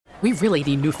We really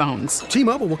need new phones.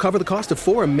 T-Mobile will cover the cost of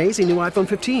 4 amazing new iPhone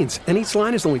 15s, and each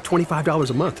line is only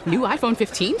 $25 a month. New iPhone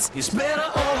 15s? It's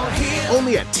better over here.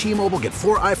 Only at T-Mobile, get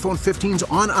 4 iPhone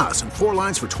 15s on us and 4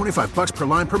 lines for $25 per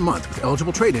line per month with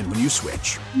eligible trade-in when you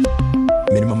switch.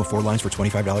 Minimum of 4 lines for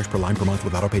 $25 per line per month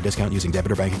with autopay discount using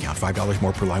debit or bank account. $5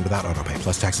 more per line without autopay,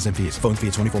 plus taxes and fees. Phone fee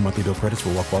at 24 monthly bill credits for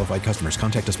well-qualified customers.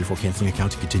 Contact us before canceling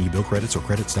account to continue bill credits or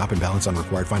credit stop and balance on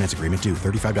required finance agreement due.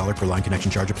 $35 per line connection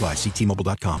charge applies. See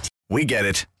T-Mobile.com. We get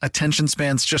it. Attention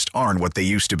spans just aren't what they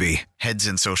used to be. Heads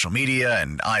in social media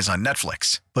and eyes on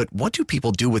Netflix. But what do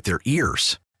people do with their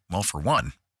ears? Well, for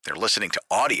one, they're listening to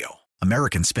audio.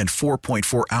 Americans spend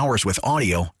 4.4 hours with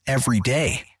audio every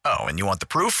day. Oh, and you want the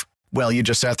proof? Well, you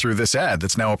just sat through this ad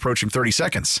that's now approaching 30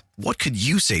 seconds. What could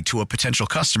you say to a potential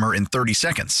customer in 30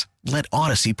 seconds? Let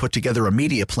Odyssey put together a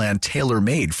media plan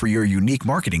tailor-made for your unique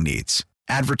marketing needs.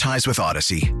 Advertise with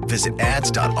Odyssey. Visit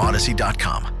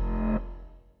ads.odyssey.com.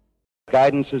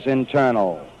 Guidance is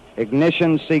internal.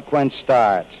 Ignition sequence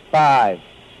starts. 5,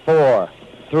 4,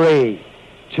 3,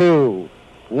 2,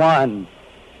 1,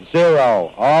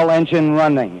 0. All engine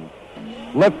running.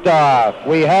 Liftoff.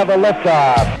 We have a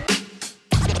liftoff.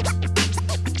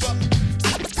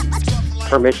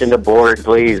 Permission to board,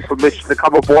 please. Permission to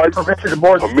come aboard. Permission to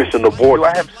board. Permission to board. Do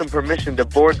I have some permission to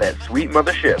board that sweet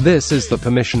mothership? This is the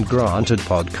Permission Granted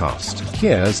podcast.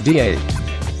 Here's DA.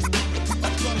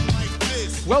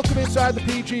 Welcome inside the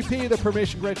PGP, the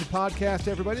Permission Granted podcast,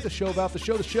 everybody. The show about the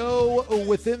show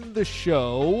within the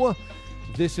show.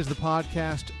 This is the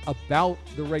podcast about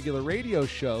the regular radio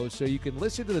show, so you can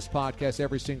listen to this podcast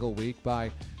every single week by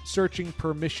searching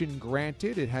Permission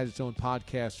Granted. It has its own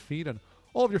podcast feed on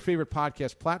all of your favorite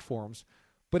podcast platforms,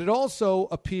 but it also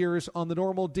appears on the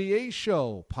normal DA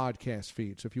Show podcast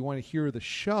feed. So if you want to hear the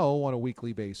show on a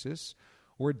weekly basis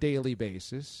or a daily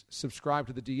basis, subscribe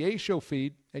to the DA Show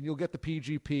feed, and you'll get the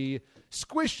PGP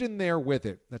squished in there with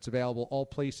it. That's available all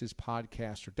places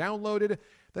podcasts are downloaded.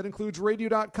 That includes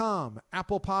radio.com,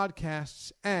 Apple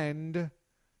Podcasts, and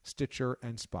Stitcher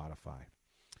and Spotify.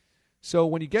 So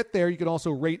when you get there, you can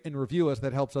also rate and review us.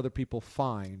 That helps other people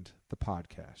find the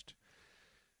podcast.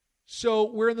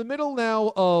 So we're in the middle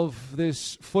now of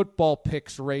this football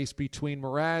picks race between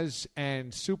Mraz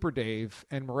and Super Dave,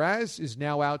 and Mraz is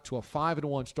now out to a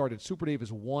 5-1 start, and Super Dave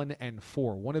is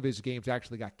 1-4. One of his games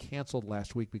actually got canceled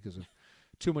last week because of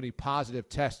too many positive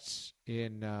tests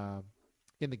in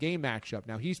the game matchup.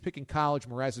 Now he's picking college,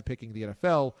 Mraz is picking the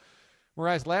NFL.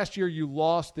 Mraz, last year you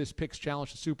lost this picks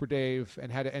challenge to Super Dave and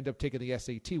had to end up taking the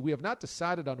SAT. We have not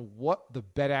decided on what the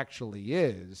bet actually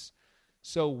is.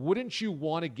 So wouldn't you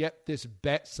want to get this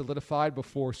bet solidified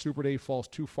before Super Dave falls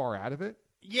too far out of it?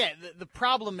 Yeah, the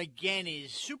problem again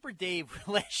is Super Dave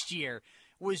last year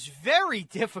was very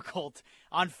difficult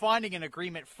on finding an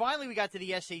agreement. Finally, we got to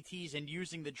the SATs and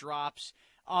using the drops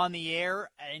on the air,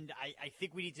 and I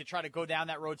think we need to try to go down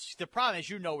that road. The problem, as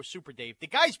you know, with Super Dave, the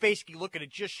guy's basically looking to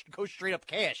just go straight up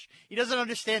cash. He doesn't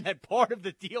understand that part of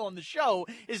the deal on the show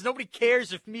is nobody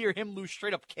cares if me or him lose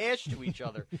straight up cash to each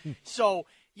other. So,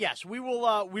 yes, we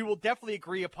will definitely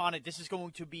agree upon it. This is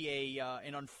going to be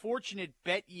an unfortunate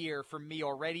bet year for me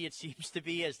already, it seems to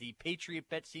be, as the Patriot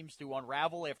bet seems to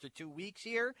unravel after 2 weeks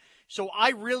here. So I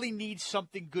really need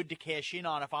something good to cash in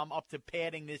on if I'm up to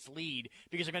padding this lead,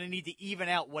 because I'm going to need to even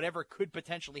out whatever could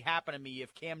potentially happen to me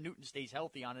if Cam Newton stays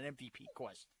healthy on an MVP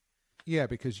quest. Yeah,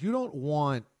 because you don't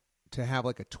want to have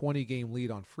like a 20-game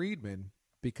lead on Friedman,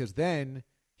 because then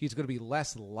he's going to be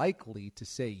less likely to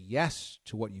say yes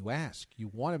to what you ask. You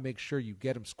want to make sure you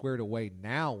get him squared away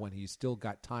now when he's still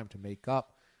got time to make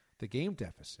up the game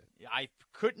deficit. I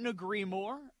couldn't agree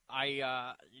more.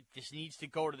 This needs to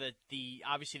go to the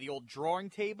obviously the old drawing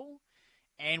table.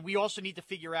 And we also need to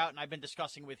figure out, and I've been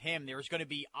discussing with him, there's going to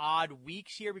be odd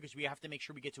weeks here because we have to make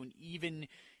sure we get to an even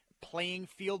playing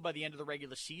field by the end of the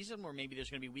regular season, where maybe there's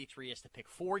going to be weeks where he has to pick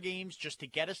 4 games just to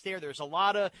get us there. There's a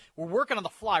lot of – we're working on the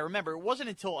fly. Remember, it wasn't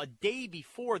until a day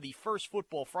before the first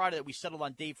Football Friday that we settled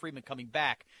on Dave Friedman coming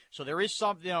back. So there is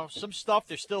some stuff.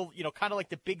 There's still, kind of like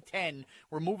the Big Ten.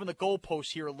 We're moving the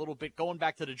goalposts here a little bit, going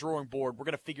back to the drawing board. We're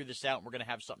going to figure this out, and we're going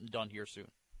to have something done here soon.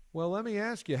 Well, let me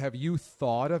ask you, have you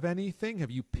thought of anything? Have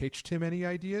you pitched him any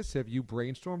ideas? Have you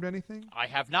brainstormed anything? I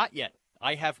have not yet,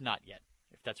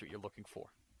 if that's what you're looking for.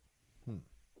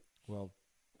 Well,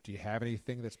 do you have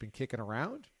anything that's been kicking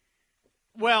around?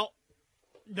 Well,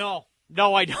 no,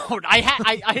 I don't.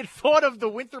 I had thought of the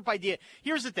Winthrop idea.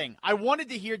 Here's the thing. I wanted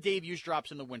to hear Dave use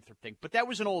drops in the Winthrop thing, but that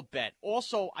was an old bet.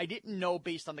 Also, I didn't know,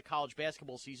 based on the college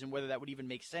basketball season, whether that would even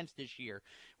make sense this year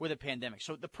with a pandemic.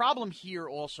 So the problem here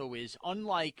also is,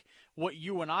 unlike what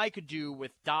you and I could do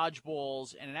with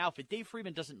dodgeballs and an outfit. Dave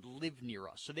Friedman doesn't live near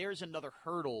us, so there's another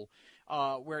hurdle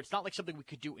where it's not like something we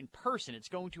could do in person. It's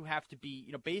going to have to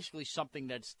be, basically something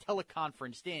that's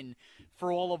teleconferenced in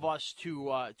for all of us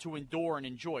to endure and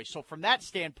enjoy. So from that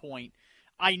standpoint,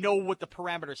 I know what the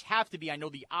parameters have to be. I know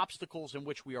the obstacles in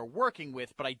which we are working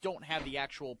with, but I don't have the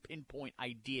actual pinpoint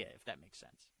idea, if that makes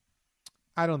sense.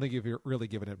 I don't think you've really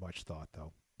given it much thought,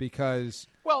 though, because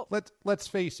let's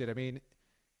face it. I mean,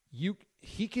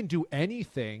 he can do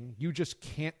anything. You just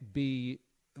can't be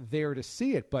there to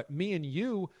see it. But me and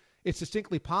you, it's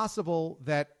distinctly possible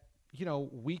that,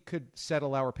 we could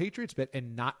settle our Patriots bet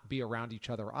and not be around each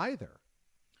other either.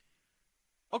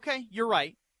 Okay, you're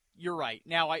right. You're right.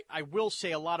 Now, I will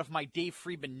say a lot of my Dave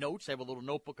Friedman notes, I have a little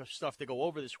notebook of stuff to go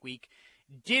over this week,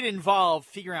 did involve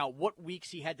figuring out what weeks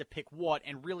he had to pick what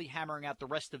and really hammering out the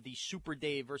rest of the Super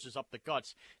Dave versus Up the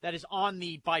Guts. That is on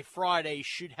the by Friday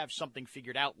should have something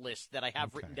figured out list that I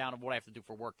have written down of what I have to do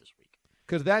for work this week.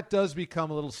 Because that does become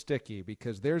a little sticky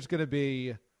because there's going to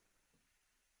be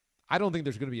 – I don't think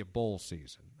there's going to be a bowl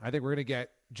season. I think we're going to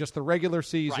get just the regular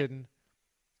season,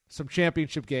 some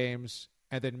championship games,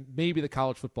 and then maybe the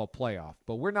college football playoff.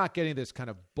 But we're not getting this kind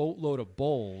of boatload of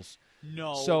bowls.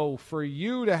 No. So for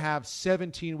you to have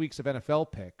 17 weeks of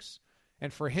NFL picks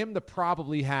and for him to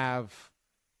probably have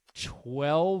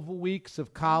 12 weeks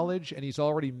of college, and he's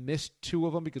already missed 2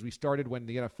 of them because we started when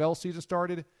the NFL season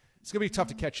started, it's going to be tough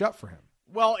to catch up for him.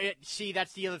 Well,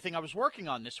 that's the other thing I was working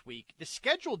on this week. The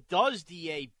schedule does,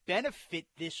 DA, benefit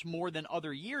this more than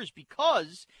other years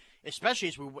because, especially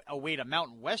as we await a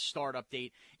Mountain West start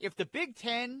update, if the Big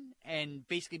Ten and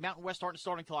basically Mountain West aren't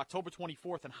starting until October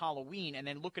 24th and Halloween and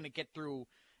then looking to get through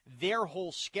their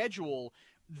whole schedule,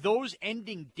 those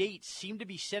ending dates seem to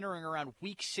be centering around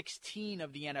Week 16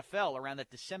 of the NFL, around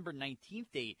that December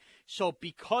 19th date. So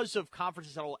because of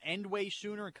conferences that will end way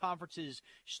sooner and conferences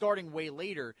starting way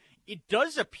later, it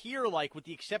does appear like, with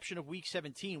the exception of Week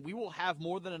 17, we will have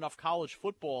more than enough college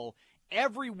football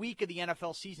every week of the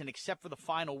NFL season except for the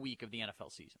final week of the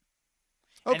NFL season.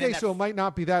 Okay, so it might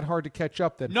not be that hard to catch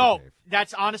up then. No,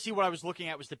 that's honestly what I was looking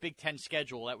at was the Big Ten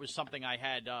schedule. That was something I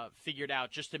had figured out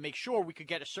just to make sure we could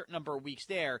get a certain number of weeks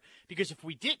there. Because if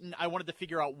we didn't, I wanted to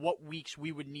figure out what weeks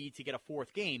we would need to get a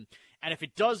 4th game. And if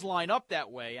it does line up that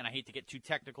way, and I hate to get too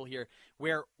technical here,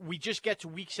 where we just get to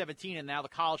Week 17 and now the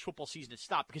college football season is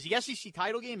stopped. Because the SEC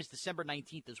title game is December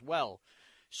 19th as well.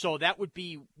 So that would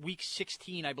be Week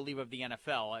 16, I believe, of the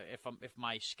NFL, if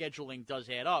my scheduling does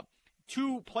add up.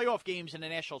 2 playoff games in the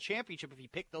national championship, if you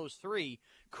pick those 3,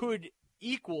 could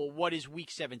equal what is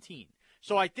Week 17.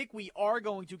 So I think we are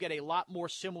going to get a lot more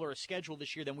similar a schedule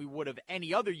this year than we would have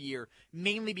any other year,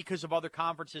 mainly because of other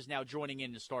conferences now joining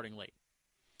in and starting late.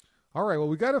 All right, well,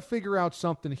 we got to figure out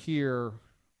something here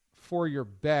for your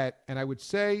bet, and I would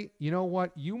say, you know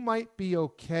what, you might be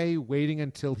okay waiting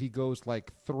until he goes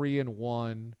like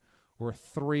 3-1 or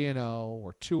 3-0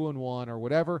 or 2-1 or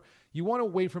whatever. You want to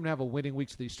wait for him to have a winning week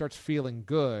so that he starts feeling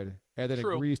good and then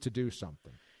agrees to do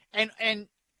something. And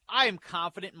I am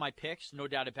confident in my picks, no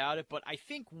doubt about it, but I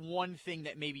think one thing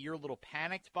that maybe you're a little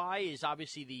panicked by is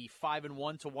obviously the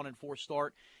 5-1 to 1-4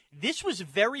 start. This was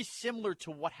very similar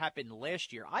to what happened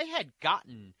last year. I had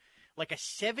gotten like a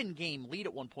 7-game lead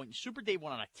at one point, and Super Dave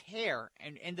went on a tear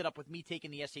and ended up with me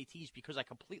taking the SATs because I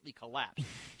completely collapsed.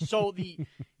 So the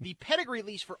pedigree, at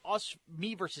least for us,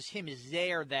 me versus him, is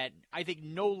there that I think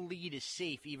no lead is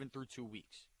safe even through 2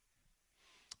 weeks.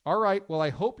 All right. Well, I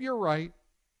hope you're right.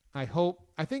 I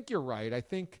think you're right. I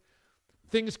think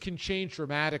things can change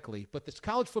dramatically, but this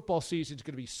college football season is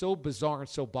going to be so bizarre and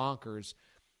so bonkers.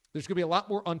 There's going to be a lot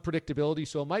more unpredictability,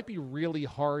 so it might be really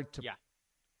hard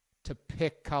to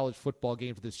pick college football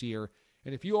games this year.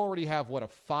 And if you already have, a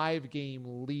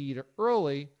 5-game lead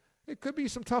early, it could be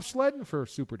some tough sledding for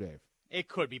Super Dave. It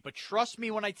could be, but trust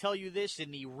me when I tell you this,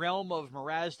 in the realm of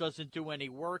Mraz doesn't do any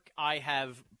work, I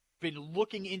have been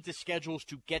looking into schedules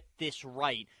to get this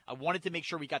right. I wanted to make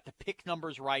sure we got the pick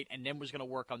numbers right and then was going to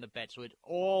work on the bet. So I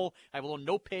have a little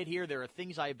notepad here. There are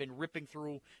things I have been ripping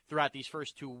throughout these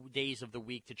first 2 days of the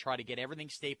week to try to get everything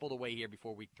stapled away here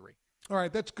before week 3. All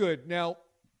right, that's good. Now,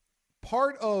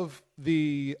 part of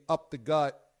the Up the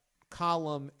Gut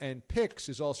column and picks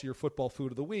is also your football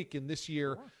food of the week. And this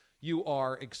year, you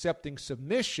are accepting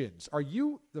submissions.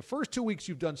 The first 2 weeks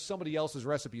you've done somebody else's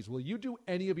recipes. Will you do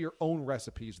any of your own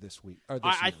recipes this week or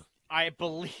this year? I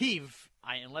believe,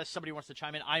 unless somebody wants to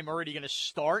chime in, I'm already going to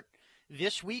start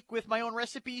this week with my own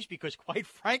recipes because, quite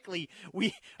frankly,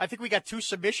 I think we got 2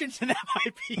 submissions and that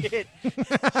might be it.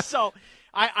 So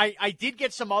I did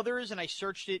get some others and I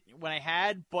searched it when I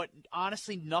had, but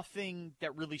honestly, nothing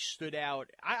that really stood out.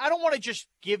 I don't want to just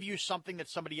give you something that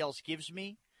somebody else gives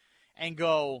me and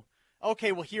go,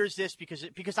 okay, well, here's this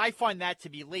because I find that to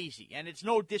be lazy. And it's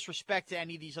no disrespect to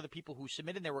any of these other people who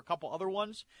submitted. There were a couple other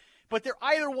ones, but they're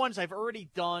either ones I've already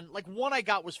done. Like one I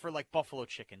got was for like buffalo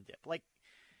chicken dip. Like,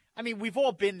 I mean, we've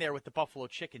all been there with the buffalo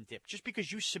chicken dip. Just because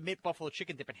you submit buffalo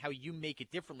chicken dip and how you make it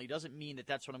differently doesn't mean that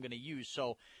that's what I'm going to use.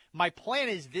 So my plan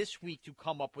is this week to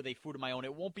come up with a food of my own.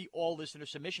 It won't be all listener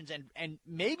submissions. And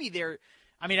maybe there,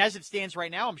 I mean, as it stands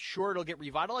right now, I'm sure it'll get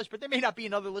revitalized, but there may not be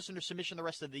another listener submission the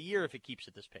rest of the year if it keeps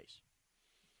at this pace.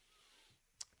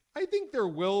 I think there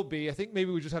will be. I think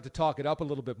maybe we just have to talk it up a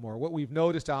little bit more. What we've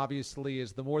noticed, obviously,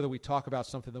 is the more that we talk about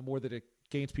something, the more that it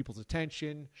gains people's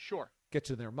attention. Sure. Gets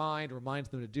in their mind, reminds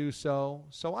them to do so.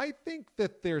 So I think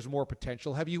that there's more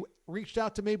potential. Have you reached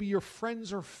out to maybe your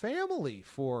friends or family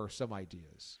for some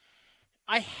ideas?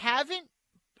 I haven't,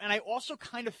 and I also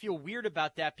kind of feel weird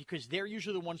about that because they're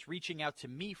usually the ones reaching out to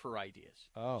me for ideas.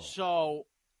 Oh. So,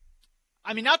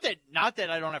 I mean, not that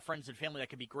I don't have friends and family that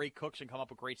can be great cooks and come up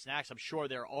with great snacks. I'm sure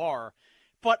there are.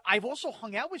 But I've also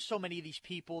hung out with so many of these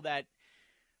people that,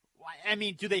 I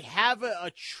mean, do they have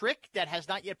a trick that has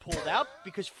not yet pulled out?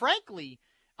 Because, frankly,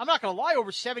 I'm not going to lie,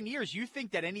 over 7 years, you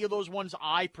think that any of those ones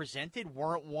I presented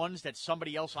weren't ones that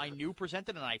somebody else I knew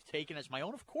presented and I've taken as my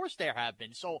own? Of course there have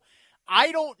been. So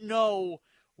I don't know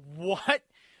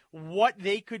what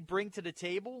they could bring to the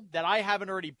table that I haven't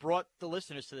already brought the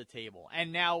listeners to the table.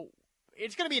 And now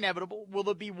it's going to be inevitable. Will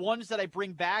there be ones that I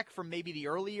bring back from maybe the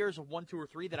early years of 1, 2, or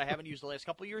 3 that I haven't used the last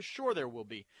couple of years? Sure, there will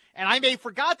be. And I may have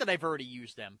forgot that I've already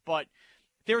used them. But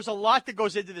there's a lot that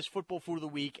goes into this football food of the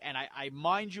week. And I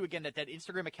mind you again that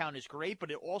Instagram account is great,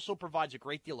 but it also provides a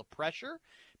great deal of pressure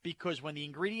because when the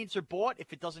ingredients are bought,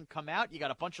 if it doesn't come out, you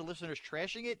got a bunch of listeners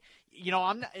trashing it. You know,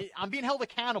 I'm being held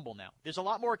accountable now. There's a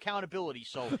lot more accountability.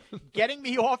 So getting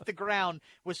me off the ground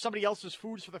with somebody else's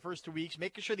foods for the first 2 weeks,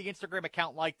 making sure the Instagram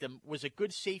account liked them was a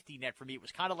good safety net for me. It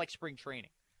was kind of like spring training.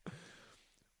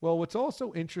 Well, what's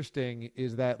also interesting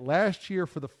is that last year,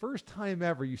 for the first time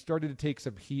ever, you started to take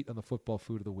some heat on the football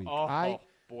food of the week. Oh,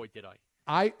 boy, did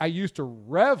I. I used to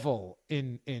revel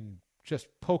in just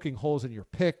poking holes in your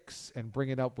picks and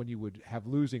bringing up when you would have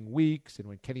losing weeks and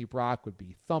when Kenny Brock would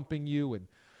be thumping you and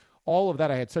all of that.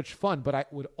 I had such fun, but I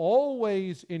would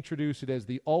always introduce it as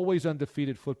the always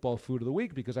undefeated football food of the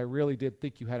week because I really did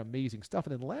think you had amazing stuff.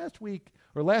 And then last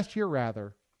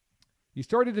year, you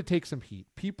started to take some heat.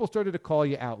 People started to call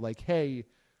you out like, hey,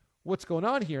 what's going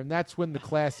on here? And that's when the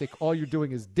classic, all you're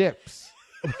doing is dips.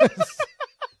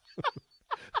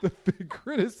 the big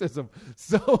criticism.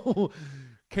 So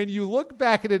can you look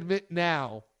back and admit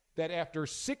now that after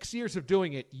 6 years of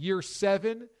doing it, year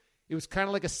 7, it was kind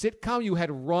of like a sitcom? You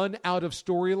had run out of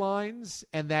storylines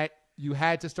and that you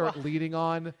had to start leading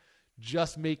on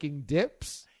just making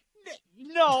dips?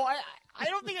 No, I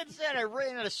don't think I'd said I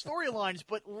ran out of storylines,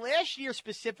 but last year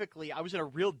specifically, I was in a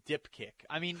real dip kick.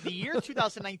 I mean, the year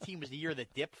 2019 was the year of the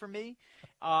dip for me.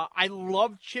 I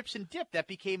loved chips and dip. That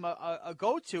became a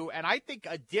go-to, and I think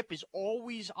a dip is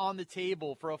always on the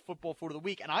table for a football food of the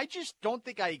week, and I just don't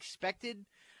think I expected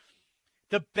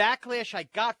the backlash I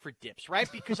got for dips,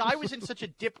 right? Because I was in such a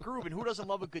dip groove, and who doesn't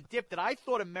love a good dip, that I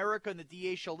thought America and the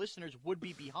DA show listeners would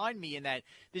be behind me in that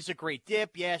this is a great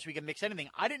dip. Yes, we can mix anything.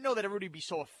 I didn't know that everybody would be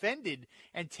so offended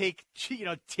and take,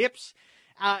 tips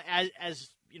as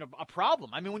a problem.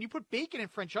 I mean, when you put bacon in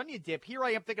French onion dip, here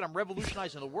I am thinking I'm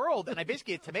revolutionizing the world, and I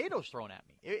basically had tomatoes thrown at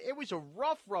me. It was a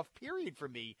rough period for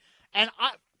me, and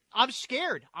I'm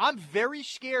scared. I'm very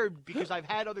scared because I've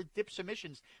had other dip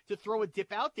submissions to throw a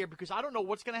dip out there because I don't know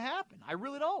what's going to happen. I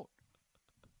really don't.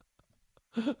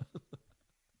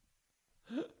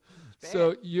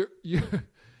 So you're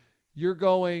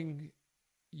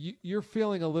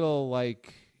feeling a little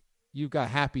like you've got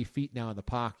happy feet now in the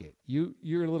pocket.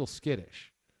 You're a little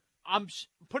skittish.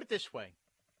 Put it this way.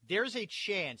 There's a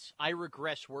chance I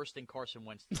regress worse than Carson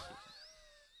Wentz this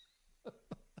season.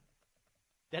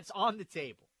 That's on the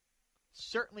table.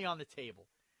 Certainly on the table.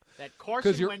 That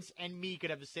Carson Wentz and me could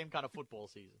have the same kind of football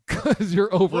season. Because you're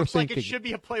overthinking. Looks like it should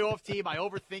be a playoff team. I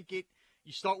overthink it.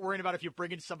 You start worrying about if you're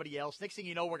bringing somebody else. Next thing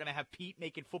you know, we're going to have Pete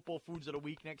making football foods of the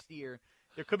week next year.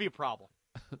 There could be a problem.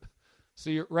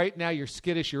 So right now you're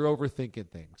skittish. You're overthinking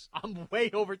things. I'm way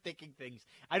overthinking things.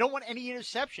 I don't want any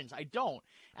interceptions. I don't.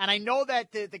 And I know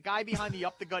that the guy behind the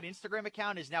Up the Gut Instagram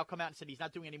account has now come out and said he's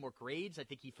not doing any more grades. I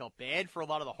think he felt bad for a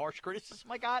lot of the harsh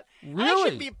criticism I got.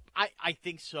 Really? I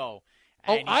think so.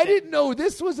 And I didn't know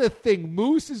this was a thing.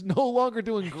 Moose is no longer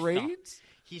doing grades? No,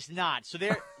 he's not. So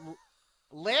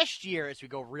last year, as we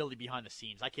go really behind the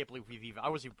scenes, I can't believe I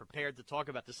wasn't even prepared to talk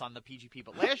about this on the PGP,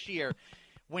 but last year,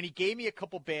 when he gave me a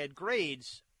couple bad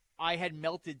grades, I had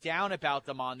melted down about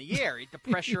them on the air. The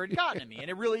pressure had gotten to me,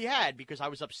 and it really had, because I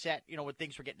was upset, when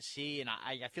things were getting a C, and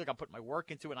I feel like I'm putting my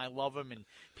work into it, and I love them, and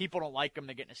people don't like them.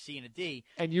 They're getting a C and a D.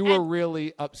 And you were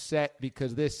really upset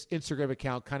because this Instagram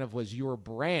account kind of was your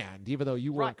brand, even though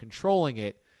you weren't controlling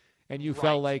it, and you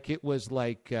felt like it was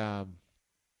like,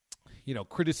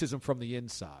 criticism from the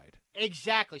inside.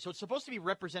 Exactly. So it's supposed to be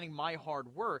representing my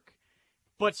hard work,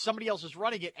 but somebody else is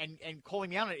running it and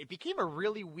calling me out on it. It became a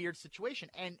really weird situation.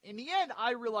 And in the end,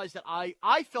 I realized that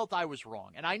I felt I was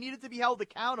wrong, and I needed to be held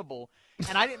accountable,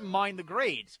 and I didn't mind the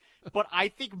grades. But I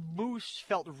think Moose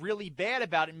felt really bad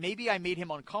about it. Maybe I made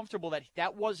him uncomfortable,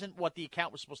 that wasn't what the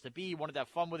account was supposed to be. He wanted to have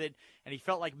fun with it, and he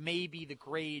felt like maybe the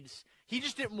grades – he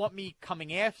just didn't want me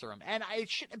coming after him. And it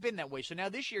shouldn't have been that way. So now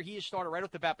this year he has started right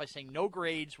off the bat by saying no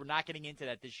grades. We're not getting into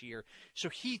that this year. So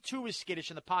he, too, is skittish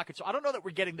in the pocket. So I don't know that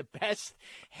we're getting the best,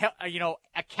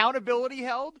 accountability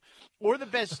held or the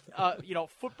best,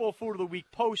 football food of the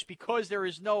week post, because there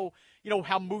is no,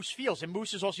 how Moose feels. And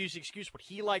Moose is also using the excuse what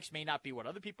he likes may not be what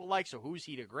other people like. So who's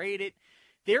he to grade it?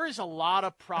 There is a lot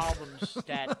of problems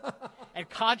and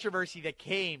controversy that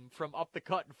came from Up the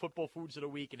Cut and Football Foods of the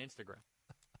Week and Instagram.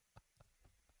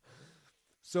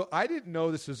 So I didn't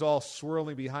know this was all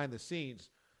swirling behind the scenes.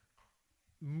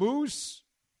 Moose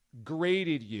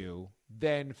graded you,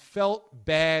 then felt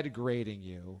bad grading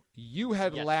you. You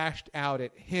had lashed out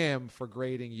at him for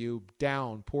grading you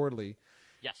down poorly.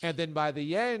 Yes. And then by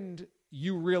the end,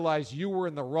 you realized you were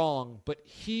in the wrong, but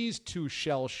he's too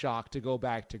shell-shocked to go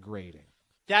back to grading.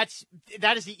 That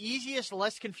is the easiest,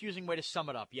 less confusing way to sum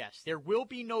it up. Yes, there will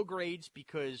be no grades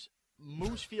because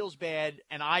Moose feels bad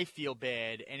and I feel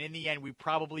bad, and in the end, we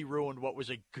probably ruined what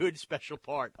was a good special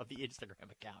part of the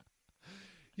Instagram account.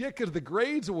 Yeah, because the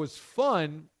grades was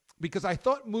fun because I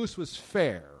thought Moose was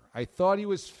fair. I thought he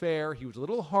was fair. He was a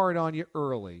little hard on you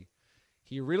early.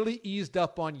 He really eased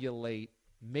up on you late,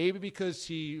 maybe because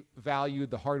he valued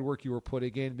the hard work you were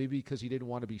putting in, maybe because he didn't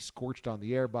want to be scorched on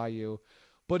the air by you.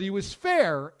 But he was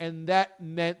fair, and that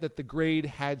meant that the grade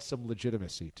had some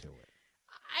legitimacy to it.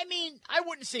 I mean, I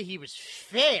wouldn't say he was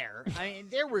fair. I mean,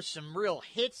 there were some real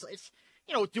hits. It's,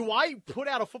 do I put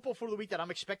out a football food of the week that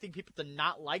I'm expecting people to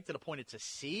not like to the point it's a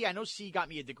C? I know C got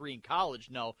me a degree in college.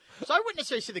 No. So I wouldn't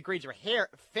necessarily say the grades were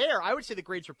fair. I would say the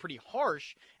grades were pretty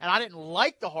harsh, and I didn't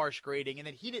like the harsh grading, and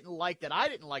then he didn't like that I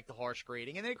didn't like the harsh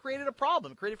grading, and then it created a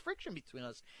problem. It created friction between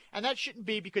us. And that shouldn't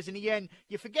be, because in the end,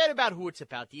 you forget about who it's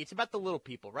about. It's about the little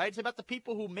people, right? It's about the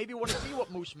people who maybe want to see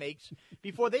what Moose makes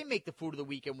before they make the food of the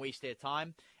week and waste their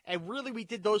time. And really, we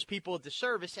did those people a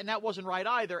disservice, and that wasn't right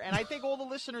either. And I think all the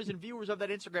listeners and viewers of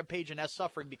that Instagram page are now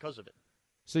suffering because of it.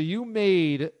 So you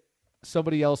made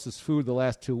somebody else's food the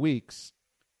last 2 weeks.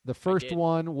 The first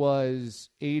one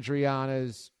was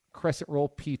Adriana's crescent roll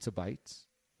pizza bites.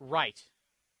 Right.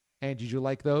 And did you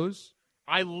like those?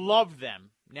 I love them.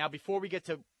 Now, before we get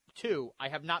to 2, I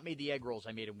have not made the egg rolls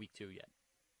I made in week 2 yet.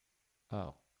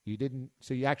 Oh, you didn't?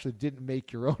 So you actually didn't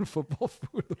make your own football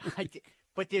food? I did.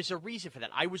 But there's a reason for that.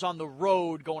 I was on the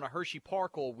road going to Hershey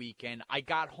Park all weekend. I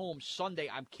got home Sunday.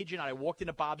 I'm kidding you not. I walked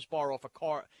into Bob's Bar off a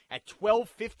car at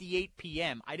 12:58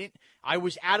 p.m. I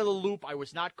was out of the loop. I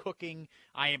was not cooking.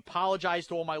 I apologize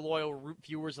to all my loyal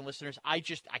viewers and listeners.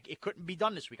 It couldn't be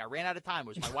done this week. I ran out of time.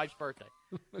 It was my wife's birthday.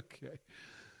 Okay.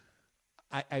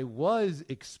 I was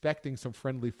expecting some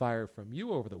friendly fire from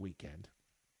you over the weekend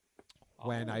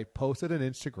when I posted on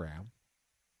Instagram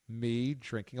me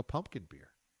drinking a pumpkin beer.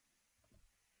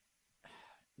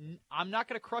 I'm not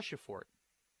going to crush you for it.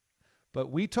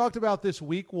 But we talked about this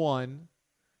week 1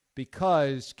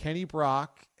 because Kenny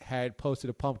Brock had posted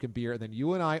a pumpkin beer, and then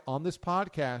you and I on this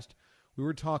podcast, we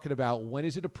were talking about when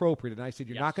is it appropriate. And I said,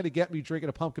 you're not going to get me drinking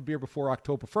a pumpkin beer before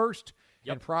October 1st,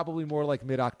 and probably more like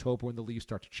mid-October when the leaves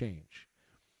start to change.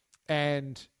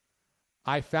 And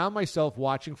I found myself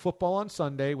watching football on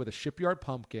Sunday with a Shipyard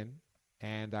pumpkin,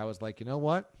 and I was like, you know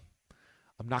what?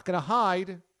 I'm not going to hide.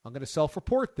 I'm going to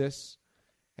self-report this.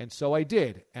 And so I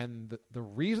did. And the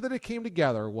reason that it came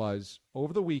together was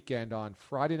over the weekend on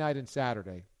Friday night and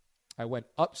Saturday, I went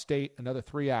upstate another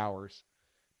 3 hours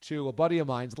to a buddy of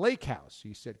mine's lake house.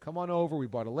 He said, come on over. We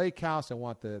bought a lake house. I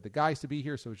want the guys to be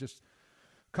here. So it was just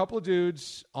a couple of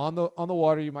dudes on the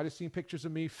water. You might have seen pictures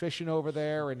of me fishing over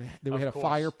there. And then we had a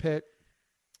fire pit.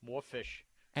 More fish.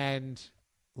 And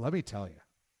let me tell you,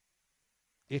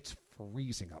 it's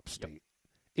freezing upstate.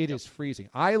 It is freezing.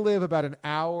 I live about an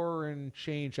hour and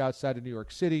change outside of New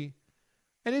York City.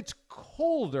 And it's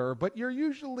colder, but you're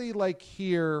usually like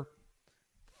here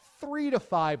 3 to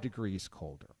 5 degrees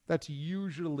colder. That's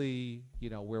usually,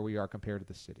 where we are compared to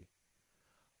the city.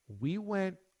 We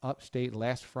went upstate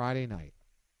last Friday night,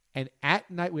 and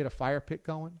at night we had a fire pit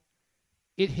going.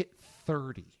 It hit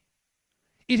 30.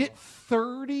 It hit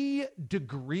 30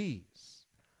 degrees.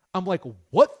 I'm like,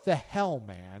 what the hell,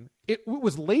 man? It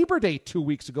was Labor Day 2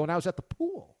 weeks ago, and I was at the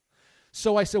pool.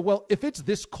 So I said, well, if it's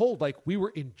this cold, like we were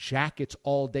in jackets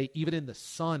all day, even in the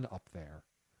sun up there.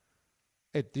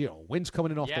 Wind's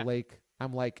coming in off the lake.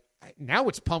 I'm like, now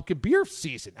it's pumpkin beer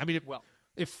season. I mean,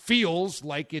 it feels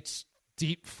like it's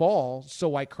deep fall.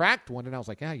 So I cracked one, and I was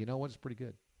like, you know what? It's pretty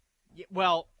good. Yeah,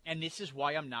 well, and this is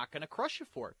why I'm not going to crush you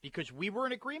for it, because we were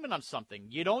in agreement on something.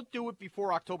 You don't do it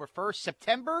before October 1st.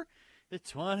 September, the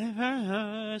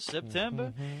 21st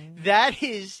September, that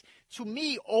is, to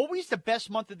me, always the best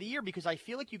month of the year, because I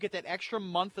feel like you get that extra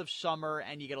month of summer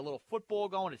and you get a little football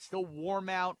going. It's still warm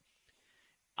out.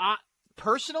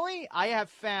 Personally, I have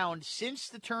found since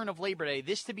the turn of Labor Day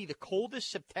this to be the coldest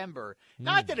September.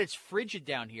 Not that it's frigid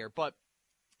down here, but,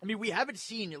 I mean, we haven't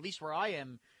seen, at least where I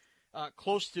am,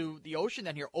 close to the ocean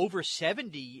down here, over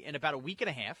 70 in about a week and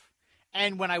a half.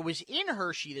 And when I was in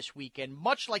Hershey this weekend,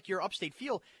 much like your upstate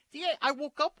feel, I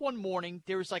woke up one morning.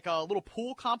 There was like a little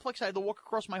pool complex. I had to walk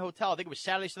across my hotel. I think it was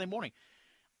Saturday, Sunday morning.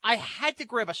 I had to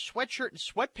grab a sweatshirt and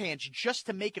sweatpants just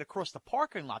to make it across the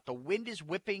parking lot. The wind is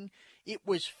whipping. It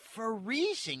was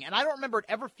freezing. And I don't remember it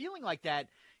ever feeling like that.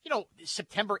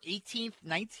 September 18th,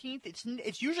 19th,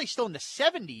 it's usually still in the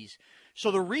 70s. So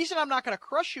the reason I'm not going to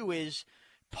crush you is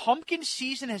pumpkin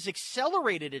season has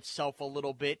accelerated itself a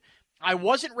little bit. I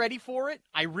wasn't ready for it.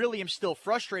 I really am still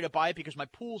frustrated by it because my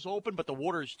pool's open, but the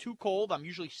water is too cold. I'm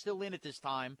usually still in at this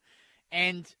time.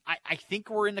 And I think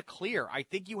we're in the clear. I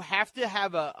think you have to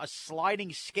have a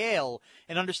sliding scale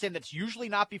and understand that's usually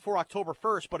not before October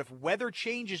 1st, but if weather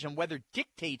changes and weather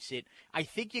dictates it, I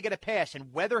think you get a pass.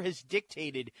 And weather has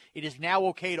dictated it is now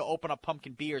okay to open up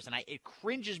pumpkin beers. And it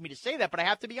cringes me to say that, but I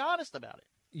have to be honest about it.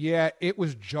 Yeah, it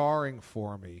was jarring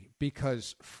for me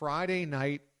because Friday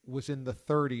night was in the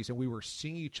 30s and we were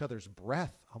seeing each other's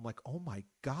breath. I'm like, oh my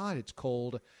God, it's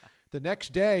cold. The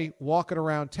next day, walking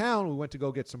around town, we went to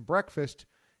go get some breakfast,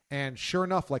 and sure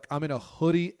enough, like I'm in a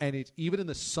hoodie, and it's even in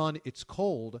the sun, it's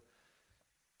cold.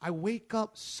 I wake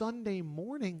up Sunday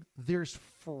morning, there's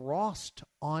frost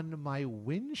on my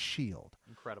windshield.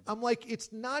 Incredible. I'm like,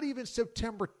 it's not even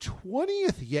September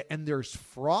 20th yet, and there's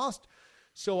frost.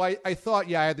 So I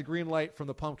thought, I had the green light from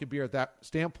the pumpkin beer at that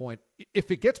standpoint. If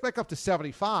it gets back up to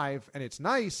 75 and it's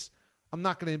nice, I'm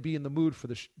not going to be in the mood for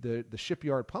the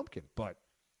shipyard pumpkin, but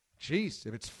jeez,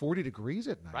 if it's 40 degrees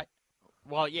at night. Right.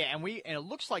 Well, yeah, and it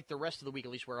looks like the rest of the week,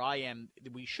 at least where I am,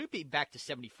 we should be back to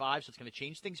 75, so it's going to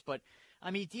change things. But, I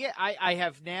mean, I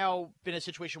have now been in a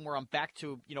situation where I'm back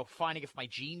to, finding if my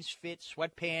jeans fit,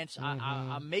 sweatpants. Mm-hmm.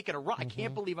 I'm making a run. Mm-hmm. I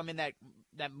can't believe I'm in that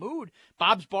mood.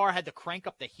 Bob's Bar had to crank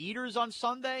up the heaters on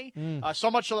Sunday, so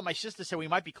much so that my sister said we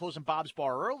might be closing Bob's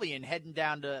Bar early and heading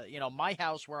down to, my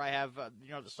house where I have,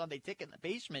 the Sunday ticket in the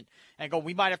basement and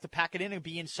we might have to pack it in and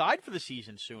be inside for the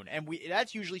season soon. And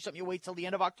that's usually something you wait till the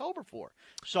end of October for.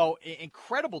 So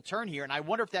incredible turn here. And I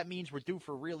wonder if that means we're due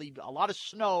for really a lot of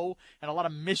snow and a lot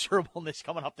of miserableness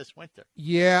coming up this winter.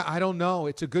 Yeah, I don't know.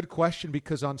 It's a good question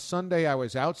because on Sunday I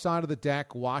was outside of the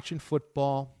deck watching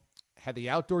football, had the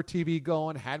outdoor TV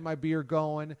going, had my beer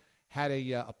going, had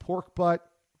a pork butt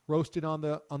roasted on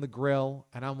the grill,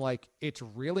 and I'm like, it's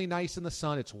really nice in the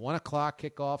sun. It's 1 o'clock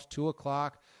kickoffs, 2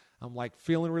 o'clock. I'm like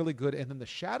feeling really good, and then the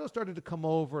shadows started to come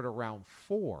over at around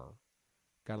 4.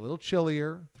 Got a little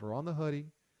chillier, throw on the hoodie,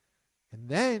 and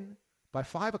then by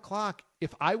 5 o'clock,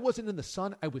 if I wasn't in the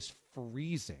sun, I was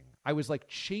freezing. I was like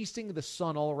chasing the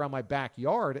sun all around my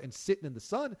backyard and sitting in the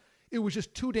sun. It was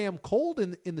just too damn cold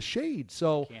in the shade.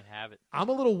 So can't have it. I'm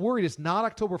a little worried. It's not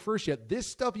October 1st yet. This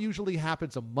stuff usually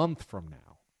happens a month from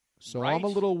now. So right. I'm a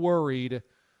little worried.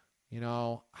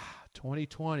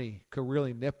 2020 could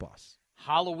really nip us.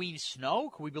 Halloween snow?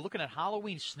 Could we be looking at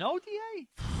Halloween snow, DA?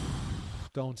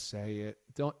 Don't say it.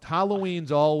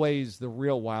 Halloween's always the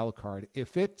real wild card.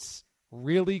 If it's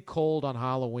really cold on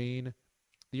Halloween,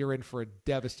 you're in for a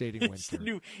devastating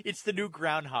winter. It's the new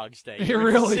Groundhog's Day. It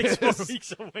really is. 6 more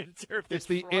weeks of winter. It's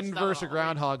the inverse of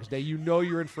Groundhog's Day. You know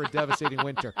you're in for a devastating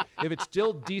winter. If it's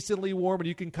still decently warm and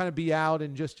you can kind of be out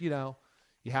and just, you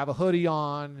have a hoodie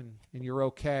on and you're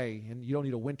okay and you don't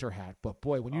need a winter hat. But,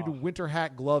 boy, when you do winter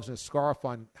hat, gloves, and a scarf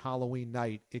on Halloween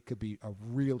night, it could be a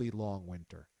really long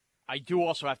winter. I do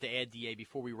also have to add, DA,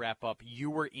 before we wrap up, you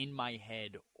were in my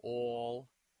head all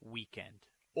weekend.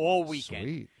 All weekend.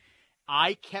 Sweet.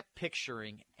 I kept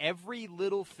picturing every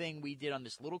little thing we did on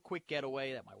this little quick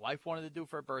getaway that my wife wanted to do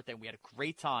for her birthday, and we had a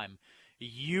great time.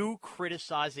 You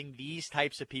criticizing these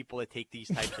types of people that take these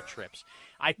types of trips.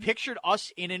 I pictured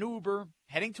us in an Uber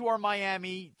heading to our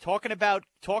Miami, talking about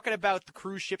the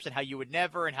cruise ships and how you would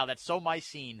never, and how that's so my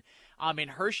scene. I'm in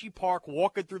Hershey Park,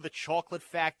 walking through the chocolate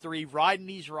factory, riding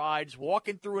these rides,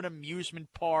 walking through an amusement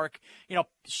park.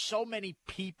 So many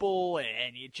people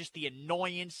and just the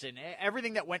annoyance and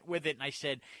everything that went with it. And I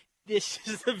said, this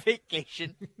is the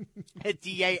vacation that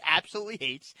DA absolutely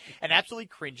hates and absolutely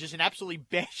cringes and absolutely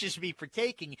bashes me for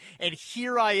taking. And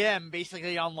here I am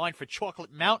basically online for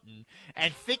Chocolate Mountain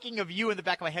and thinking of you in the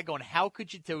back of my head going, how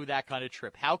could you do that kind of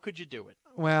trip? How could you do it?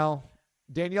 Well,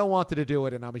 Danielle wanted to do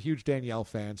it, and I'm a huge Danielle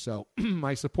fan, so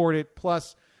I support it.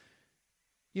 Plus,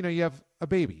 you have a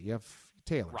baby. You have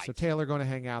Taylor. Right. So Taylor going to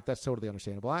hang out. That's totally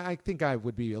understandable. I think I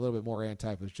would be a little bit more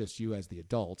anti if it was just you as the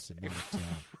adults. And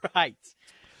not, right.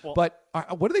 Well, but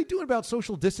what are they doing about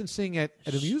social distancing at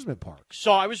amusement parks?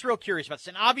 So I was real curious about this.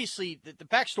 And obviously, the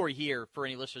backstory here for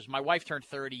any listeners, my wife turned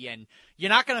 30, and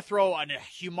you're not going to throw a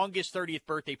humongous 30th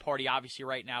birthday party, obviously,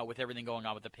 right now with everything going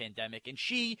on with the pandemic. And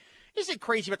she isn't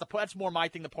crazy about that's more my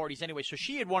thing, the parties anyway. So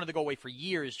she had wanted to go away for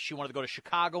years. She wanted to go to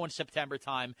Chicago in September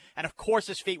time. And, of course,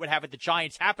 as fate would have it, the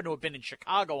Giants happened to have been in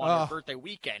Chicago on her birthday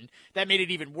weekend. That made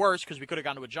it even worse because we could have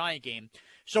gone to a Giant game.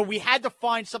 So we had to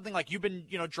find something like you've been,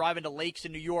 driving to lakes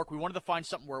in New York. We wanted to find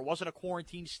something where it wasn't a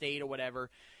quarantine state or whatever.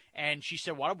 And she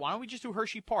said, why don't we just do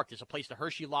Hershey Park? There's a place, the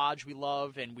Hershey Lodge, we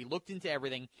love. And we looked into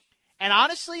everything. And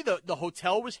honestly, the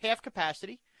hotel was half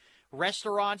capacity.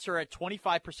 Restaurants are at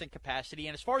 25% capacity.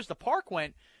 And as far as the park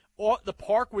went, the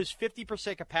park was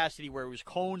 50% capacity where it was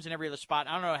cones in every other spot.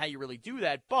 I don't know how you really do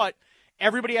that, but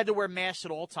everybody had to wear masks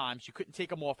at all times. You couldn't take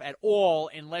them off at all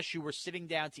unless you were sitting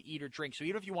down to eat or drink. So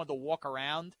even if you wanted to walk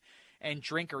around and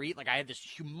drink or eat, like I had this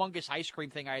humongous ice cream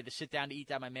thing I had to sit down to eat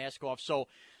to have my mask off. So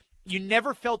you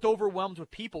never felt overwhelmed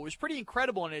with people. It was pretty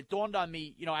incredible, and it dawned on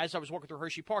me, as I was walking through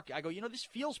Hershey Park, I go, this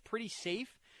feels pretty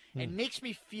safe. It makes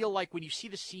me feel like when you see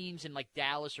the scenes in like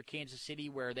Dallas or Kansas City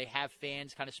where they have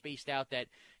fans kind of spaced out, that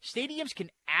stadiums can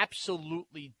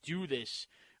absolutely do this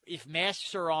if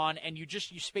masks are on and you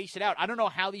space it out. I don't know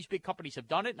how these big companies have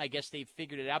done it, and I guess they've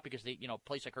figured it out because a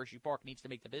place like Hershey Park needs to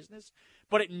make the business.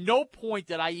 But at no point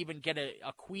did I even get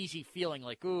a queasy feeling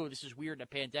like, ooh, this is weird in a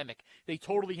pandemic. They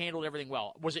totally handled everything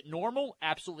well. Was it normal?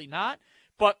 Absolutely not.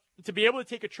 But to be able to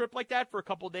take a trip like that for a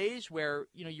couple of days where,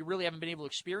 you really haven't been able to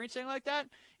experience anything like that,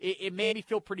 it made me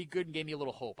feel pretty good and gave me a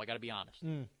little hope. I got to be honest.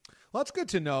 Well, that's good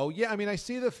to know. Yeah, I mean, I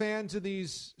see the fans of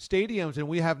these stadiums, and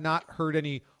we have not heard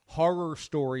any horror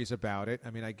stories about it. I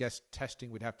mean, I guess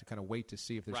testing would have to kind of wait to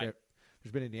see if there's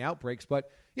been any outbreaks. But,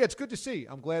 yeah, it's good to see.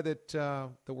 I'm glad that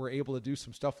we're able to do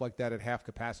some stuff like that at half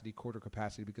capacity, quarter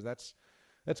capacity, because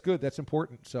that's good. That's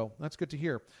important. So that's good to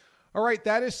hear. All right,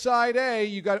 that is side A.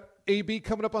 You got AB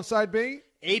coming up on side B?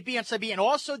 AB on side B. And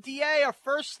also, DA, our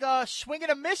first swing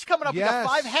and a miss coming up. Yes. We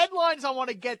got 5 headlines I want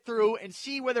to get through and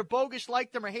see whether Bogus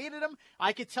liked them or hated them.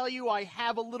 I could tell you I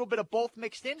have a little bit of both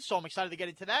mixed in, so I'm excited to get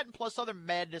into that, and plus other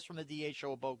madness from the DA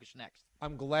show of Bogus next.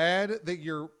 I'm glad that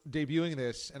you're debuting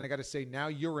this, and I got to say, now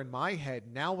you're in my head.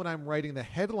 Now when I'm writing the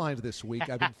headlines this week,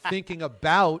 I've been thinking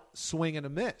about swing and a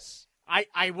miss.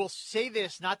 I will say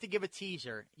this, not to give a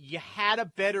teaser. You had a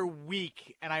better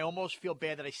week, and I almost feel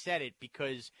bad that I said it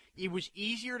because it was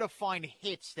easier to find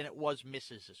hits than it was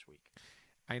misses this week.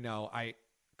 I know.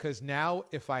 Because now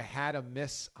if I had a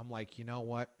miss, I'm like, you know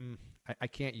what? I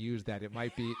can't use that. It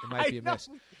might be a miss.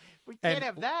 We can't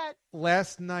have that.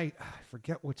 Last night, I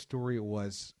forget what story it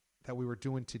was that we were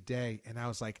doing today, and I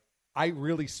was like, I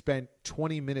really spent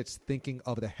 20 minutes thinking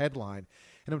of the headline.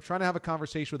 And I'm trying to have a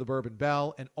conversation with the Bourbon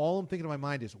Bell, and all I'm thinking in my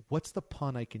mind is, what's the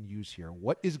pun I can use here?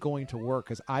 What is going to work?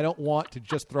 Because I don't want to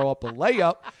just throw up a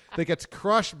layup that gets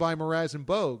crushed by Mraz and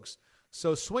Bogues.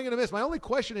 So swing and a miss. My only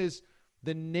question is,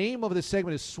 the name of the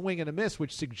segment is Swing and a Miss,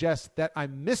 which suggests that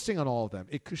I'm missing on all of them.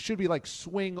 It should be like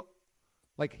swing,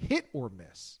 like hit or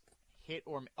miss. Hit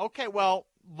or miss. Okay, well,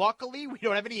 luckily we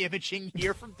don't have any imaging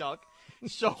here from Doug,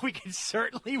 so we can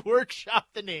certainly workshop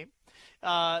the name.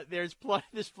 There's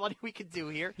plenty we can do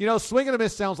here. Swing and a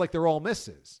miss sounds like they're all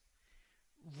misses.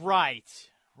 Right.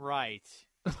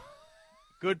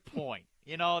 Good point.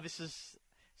 This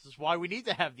is why we need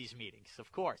to have these meetings,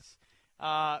 of course.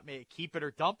 Maybe keep it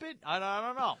or dump it? I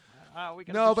don't know.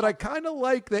 No, but I kind of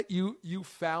like that you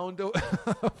found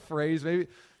a phrase, maybe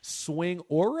swing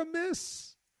or a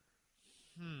miss.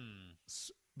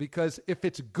 Because if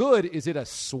it's good, is it a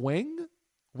swing?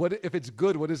 If it's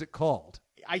good, what is it called?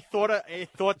 I thought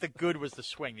the good was the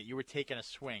swing, that you were taking a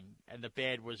swing, and the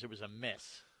bad was it was a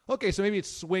miss. Okay, so maybe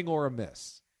it's swing or a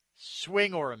miss.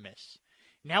 Swing or a miss?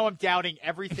 Now I'm doubting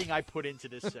everything I put into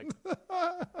this segment.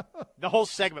 The whole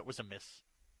segment was a miss.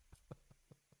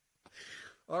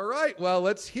 All right, well,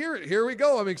 let's hear it. Here we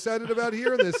go. I'm excited about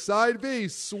hearing this. Side B,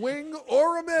 swing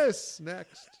or a miss.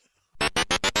 Next.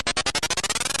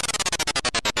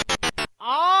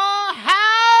 Oh,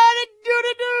 howdy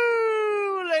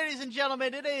do, ladies and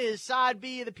gentlemen. It is Side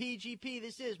B of the PGP.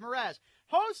 This is Mraz,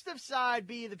 host of Side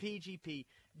B of the PGP,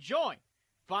 joined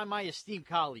by my esteemed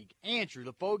colleague, Andrew,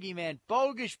 the bogeyman.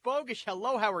 Bogish,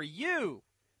 hello, how are you?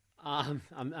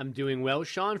 I'm doing well,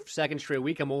 Sean. For second straight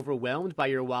week, I'm overwhelmed by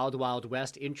your Wild Wild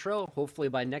West intro. Hopefully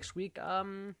by next week,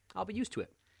 I'll be used to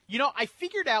it. You know, I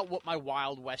figured out what my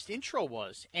Wild West intro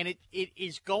was, and it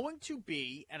is going to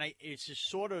be, and it's just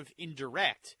sort of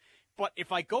indirect, but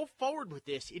if I go forward with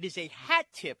this, it is a hat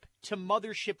tip to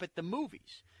Mothership at the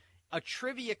Movies. A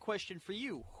trivia question for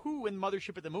you. Who in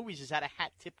Mothership at the Movies is that a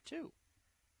hat tip to?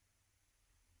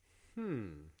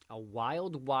 A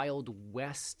Wild Wild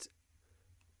West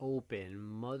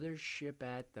open Mothership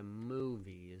at the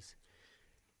Movies.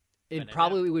 It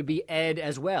probably would be Ed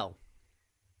as well.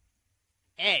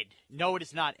 Ed. No, it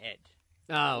is not Ed.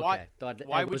 Oh, okay. Thought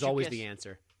Ed was always the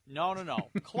answer. No.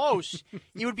 Close.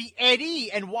 It would be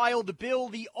Eddie and Wild Bill,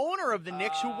 the owner of the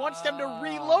Knicks, who wants them to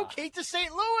relocate to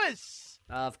St. Louis.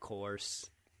 Of course.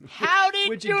 How did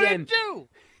Which, you again, do?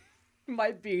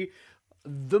 Might be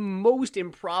the most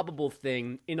improbable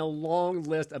thing in a long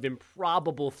list of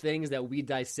improbable things that we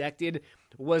dissected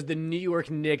was the New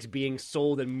York Knicks being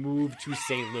sold and moved to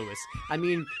St. Louis. I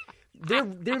mean, there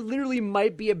literally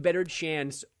might be a better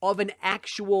chance of an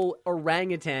actual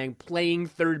orangutan playing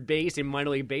third base in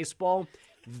minor league baseball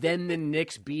than the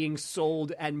Knicks being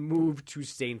sold and moved to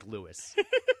St. Louis.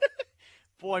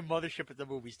 Boy, Mothership at the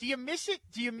Movies. Do you miss it?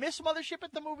 Do you miss Mothership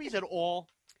at the Movies at all?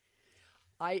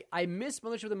 I miss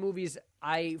Mothership at the Movies.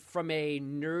 From a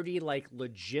nerdy,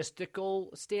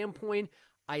 logistical standpoint,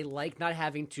 I like not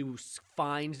having to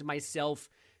find myself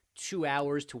 2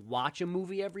 hours to watch a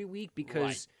movie every week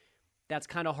because that's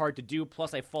kind of hard to do.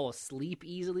 Plus, I fall asleep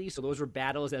easily, so those were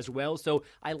battles as well. So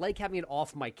I like having it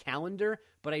off my calendar,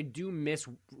 but I do miss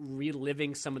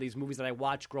reliving some of these movies that I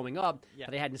watched growing up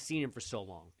that I hadn't seen in for so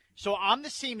long. So I'm the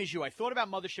same as you. I thought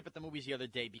about Mothership at the Movies the other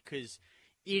day because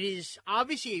it is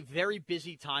obviously a very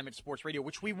busy time at sports radio,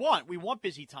 which we want. We want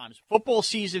busy times. Football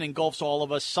season engulfs all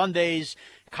of us. Sundays,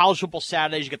 college football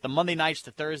Saturdays, you get the Monday nights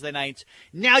to Thursday nights.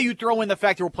 Now you throw in the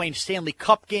fact that we're playing Stanley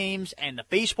Cup games and the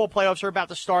baseball playoffs are about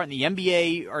to start and the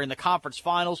NBA are in the conference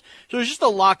finals. So there's just a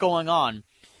lot going on.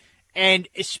 And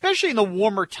especially in the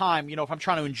warmer time, if I'm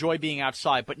trying to enjoy being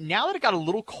outside. But now that it got a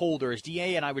little colder, as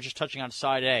DA and I were just touching on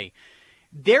Side A,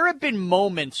 there have been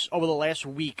moments over the last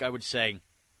week, I would say,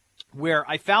 where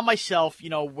I found myself,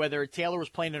 whether Taylor was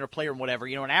playing in or player and whatever,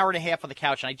 an hour and a half on the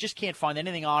couch, and I just can't find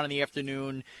anything on in the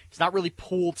afternoon. It's not really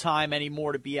pool time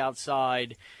anymore to be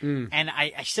outside. And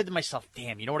I said to myself,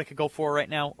 damn, you know what I could go for right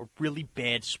now? A really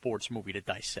bad sports movie to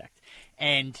dissect.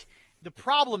 And the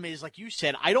problem is, like you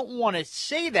said, I don't want to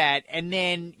say that, and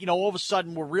then, all of a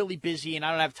sudden we're really busy and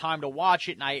I don't have time to watch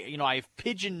it, and I've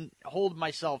pigeonholed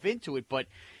myself into it, but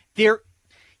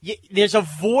there's a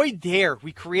void there.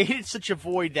 We created such a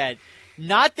void that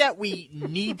not that we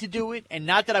need to do it and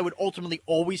not that I would ultimately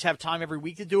always have time every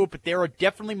week to do it, but there are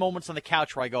definitely moments on the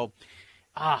couch where I go,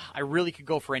 I really could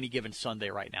go for any given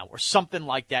Sunday right now or something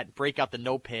like that and break out the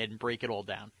notepad and break it all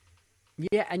down.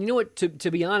 Yeah, and you know what? To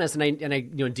be honest, and I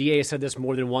Da said this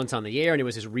more than once on the air, and it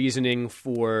was his reasoning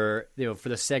for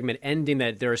the segment ending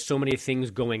that there are so many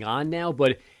things going on now,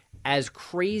 but as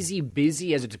crazy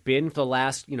busy as it's been for the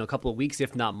last, couple of weeks,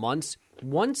 if not months,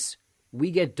 once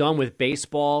we get done with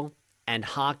baseball and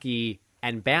hockey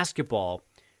and basketball,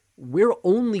 we're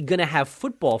only going to have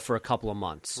football for a couple of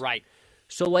months. Right.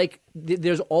 So,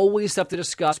 there's always stuff to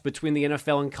discuss between the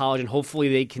NFL and college, and hopefully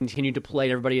they continue to play.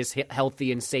 Everybody is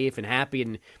healthy and safe and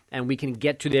happy, and we can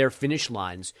get to their finish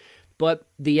lines. But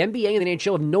the NBA and the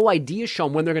NHL have no idea,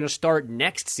 Sean, when they're going to start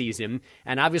next season.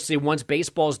 And obviously, once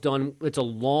baseball's done, it's a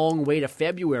long way to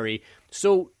February.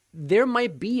 So there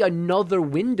might be another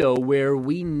window where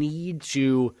we need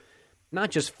to not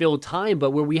just fill time,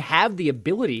 but where we have the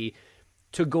ability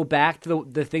to go back to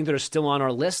the things that are still on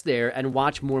our list there and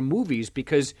watch more movies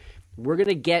because we're going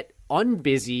to get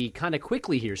unbusy kind of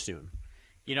quickly here soon.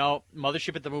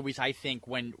 Mothership at the Movies, I think,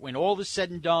 when all is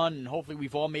said and done, and hopefully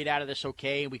we've all made out of this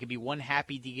okay, and we can be one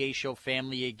happy DA show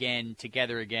family again,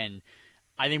 together again,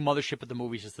 I think Mothership at the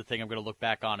Movies is the thing I'm going to look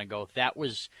back on and go, that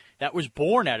was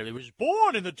born out of it. It was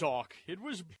born in the dark. It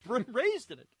was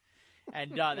raised in it.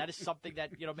 And that is something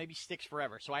that, maybe sticks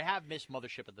forever. So I have missed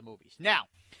Mothership at the Movies. Now,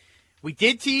 we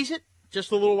did tease it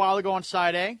just a little while ago on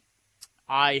Side A.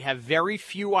 I have very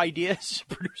few ideas,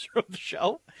 producer of the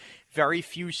show, very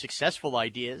few successful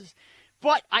ideas.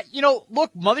 But,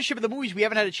 look, Mothership of the Movies, we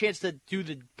haven't had a chance to do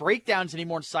the breakdowns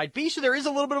anymore in Side B, so there is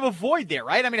a little bit of a void there,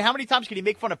 right? I mean, how many times can he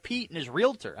make fun of Pete and his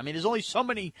realtor? I mean, there's only so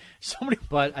many.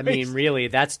 But, I mean, really,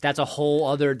 that's a whole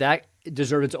other – that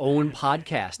deserves its own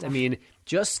podcast. I mean,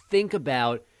 just think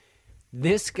about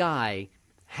this guy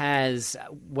has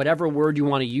whatever word you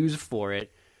want to use for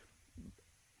it.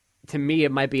 To me,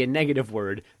 it might be a negative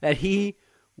word, that he –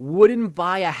 wouldn't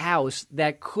buy a house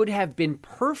that could have been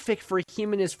perfect for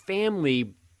him and his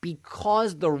family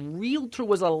because the realtor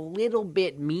was a little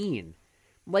bit mean.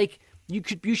 Like, you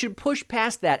should push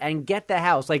past that and get the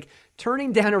house. Like,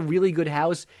 turning down a really good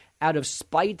house out of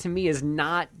spite to me is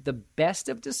not the best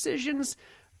of decisions,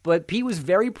 but Pete was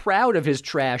very proud of his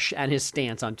trash and his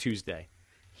stance on Tuesday.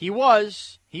 He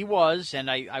was, and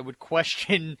I would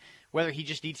question whether he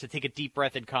just needs to take a deep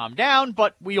breath and calm down,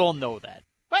 but we all know that.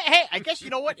 But, hey, I guess, you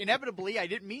know what? Inevitably, I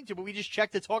didn't mean to, but we just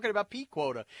checked the talking about Pete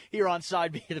quota here on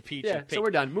Side B of the PGP. Yeah, so we're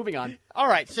done. Moving on. All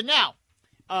right, so now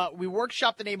we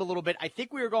workshopped the name a little bit. I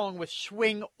think we were going with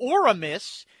swing or a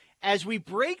miss as we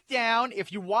break down.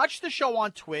 If you watch the show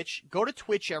on Twitch, go to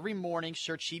Twitch every morning,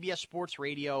 search CBS Sports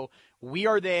Radio. We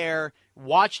are there.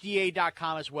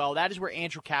 WatchDA.com as well. That is where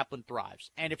Andrew Kaplan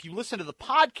thrives. And if you listen to the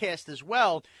podcast as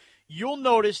well, you'll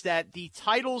notice that the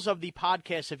titles of the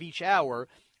podcast of each hour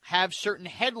have certain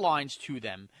headlines to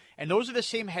them. And those are the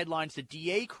same headlines the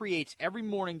DA creates every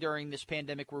morning during this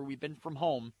pandemic where we've been from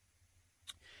home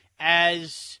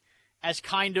as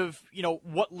kind of,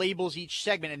 what labels each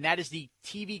segment. And that is the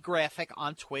TV graphic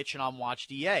on Twitch and on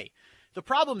WatchDA. The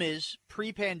problem is,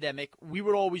 pre-pandemic, we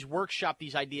would always workshop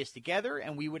these ideas together,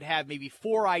 and we would have maybe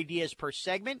 4 ideas per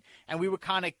segment, and we would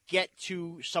kind of get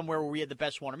to somewhere where we had the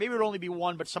best one. Or maybe it would only be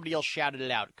one, but somebody else shouted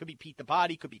it out. It could be Pete the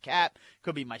Body, could be Cap,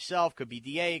 could be myself, could be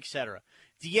DA, etc.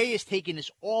 DA is taking this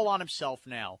all on himself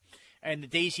now. And the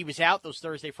days he was out, those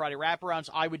Thursday, Friday wraparounds,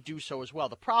 I would do so as well.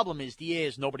 The problem is DA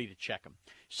has nobody to check him.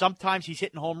 Sometimes he's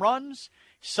hitting home runs.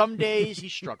 Some days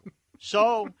he's struggling.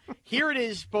 So here it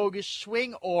is, Bogus,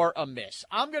 swing or a miss.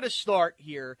 I'm going to start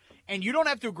here, and you don't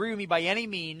have to agree with me by any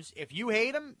means. If you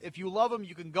hate him, if you love him,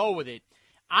 you can go with it.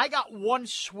 I got one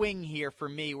swing here for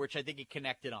me, which I think it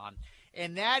connected on,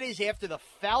 and that is after the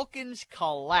Falcons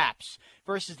collapse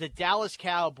versus the Dallas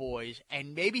Cowboys,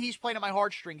 and maybe he's playing at my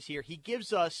heartstrings here. He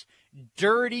gives us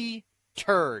dirty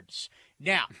turds.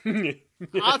 Now,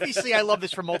 obviously I love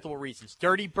this for multiple reasons.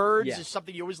 Dirty birds is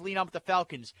something you always lean on with the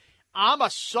Falcons. I'm a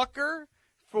sucker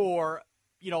for,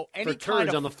 any for turds kind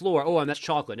of on the floor. Oh, and that's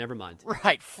chocolate. Never mind.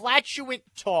 Right. Flatulent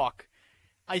talk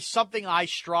is something I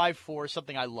strive for,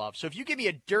 something I love. So if you give me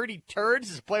a dirty turds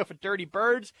as a playoff of dirty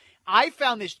birds, I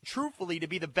found this truthfully to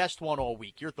be the best one all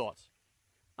week. Your thoughts?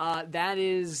 That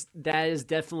is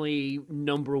definitely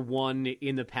number one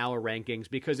in the power rankings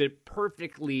because it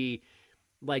perfectly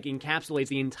encapsulates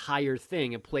the entire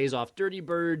thing. It plays off Dirty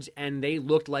Birds, and they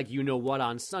looked like you-know-what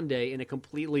on Sunday in a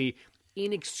completely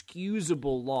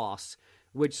inexcusable loss,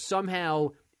 which somehow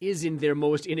isn't their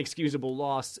most inexcusable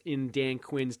loss in Dan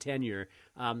Quinn's tenure.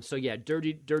 So, yeah,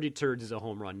 Dirty Turds is a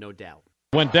home run, no doubt.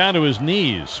 Went down to his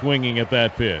knees swinging at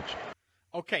that pitch.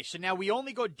 Okay, so now we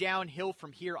only go downhill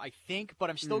from here, I think, but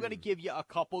I'm still going to give you a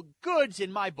couple goods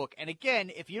in my book. And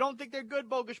again, if you don't think they're good,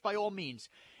 Bogus, by all means.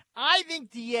 I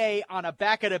think DA on a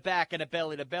back-of-the-back and a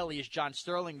belly-to-belly, as John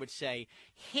Sterling would say,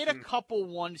 hit a couple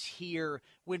ones here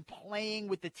when playing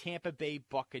with the Tampa Bay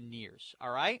Buccaneers,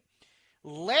 all right?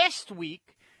 Last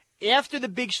week, after the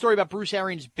big story about Bruce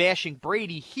Arians bashing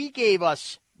Brady, he gave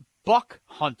us Buck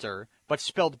Hunter, but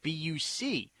spelled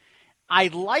B-U-C. I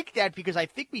like that because I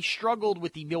think we struggled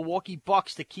with the Milwaukee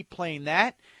Bucks to keep playing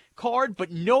that card, but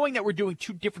knowing that we're doing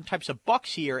 2 different types of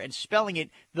Bucks here and spelling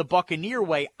it the Buccaneer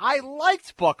way, I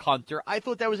liked Buck Hunter. I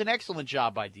thought that was an excellent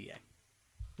job by DA.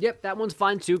 Yep, that one's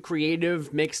fine too.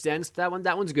 Creative, makes sense. That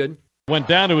one's good. Went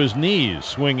down to his knees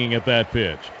swinging at that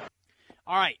pitch.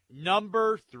 All right,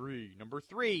 number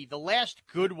three, the last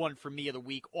good one for me of the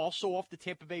week, also off the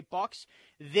Tampa Bay Bucks.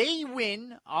 They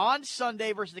win on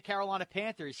Sunday versus the Carolina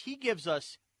Panthers. He gives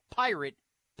us Pirate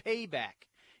Payback.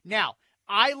 Now,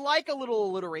 I like a little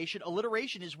alliteration.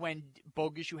 Alliteration is when,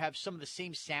 Bogus, you have some of the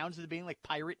same sounds at the beginning, like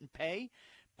pirate and pay.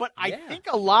 But I think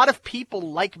a lot of people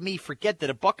like me forget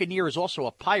that a Buccaneer is also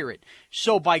a pirate.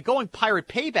 So by going Pirate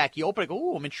Payback, you open it and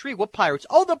go, oh, I'm intrigued. What pirates?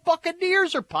 Oh, the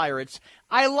Buccaneers are pirates.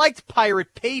 I liked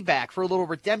Pirate Payback for a little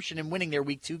redemption in winning their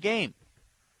Week 2 game.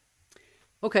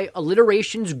 Okay,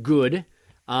 alliteration's good.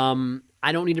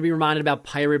 I don't need to be reminded about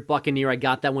Pirate Buccaneer. I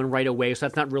got that one right away, so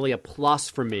that's not really a plus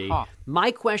for me.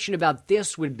 My question about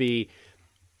this would be,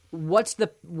 what's the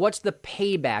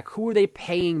payback? Who are they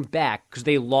paying back? Because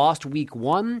they lost week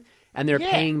 1, and they're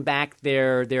paying back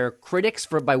their critics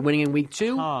by winning in week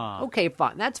 2? Okay,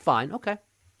 fine. That's fine. Okay.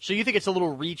 So you think it's a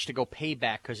little reach to go pay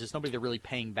back because there's nobody they're really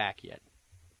paying back yet?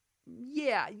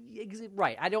 Yeah,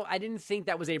 right. I didn't think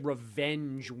that was a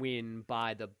revenge win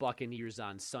by the Buccaneers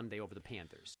on Sunday over the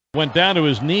Panthers. Went down to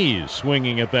his knees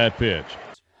swinging at that pitch.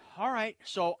 All right,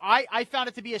 so I found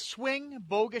it to be a swing.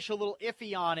 Bogish a little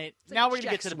iffy on it. Now we're going to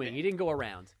get to the swing. He didn't go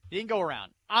around.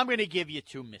 I'm going to give you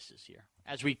 2 misses here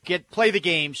as we play the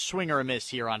game, swing or a miss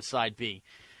here on side B.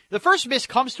 The first miss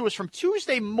comes to us from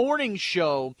Tuesday morning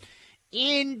show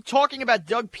in talking about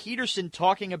Doug Peterson,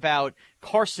 talking about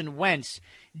Carson Wentz.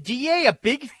 DA, a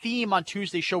big theme on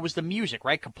Tuesday's show was the music,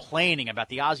 right? Complaining about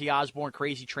the Ozzy Osbourne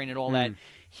crazy train and all that.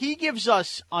 He gives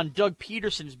us, on Doug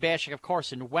Peterson's bashing of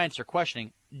Carson Wentz, or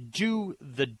questioning, do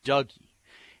the Dougie.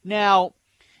 Now,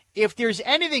 if there's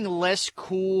anything less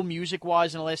cool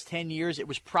music-wise in the last 10 years, it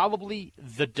was probably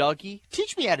the Dougie.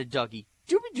 Teach me how to Dougie.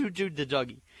 Do the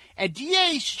Dougie. And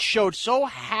DA showed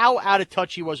how out of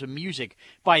touch he was with music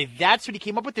by that's what he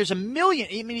came up with. There's a million.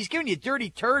 I mean, he's giving you dirty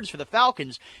turds for the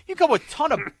Falcons. You come with a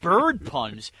ton of bird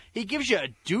puns. He gives you a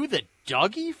do the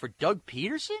Dougie for Doug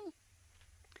Peterson?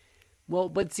 Well,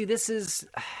 but see, this is...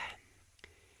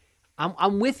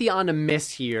 I'm with you on a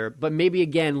miss here, but maybe,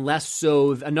 again, less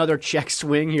so another check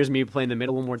swing. Here's me playing the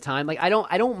middle one more time. Like, I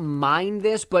don't mind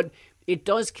this, but it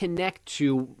does connect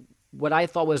to what I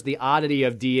thought was the oddity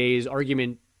of DA's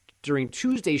argument during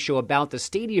Tuesday's show about the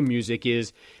stadium music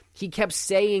is he kept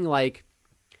saying, like,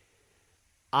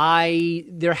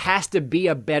 there has to be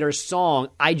a better song.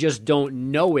 I just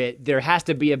don't know it. There has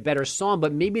to be a better song,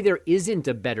 but maybe there isn't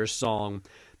a better song.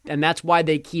 And that's why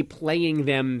they keep playing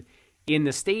them in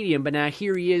the stadium. But now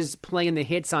here he is playing the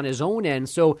hits on his own end.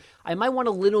 So I might want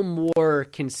a little more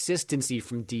consistency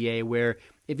from DA, where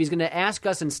if he's going to ask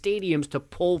us in stadiums to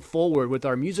pull forward with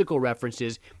our musical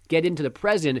references, get into the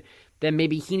present, then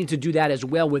maybe he needs to do that as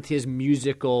well with his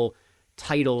musical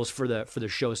titles for the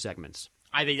show segments.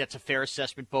 I think that's a fair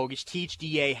assessment, Bogus. Teach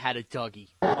DA how to Dougie.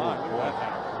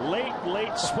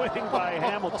 Late swing by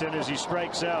Hamilton as he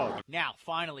strikes out. Now,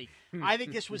 finally, I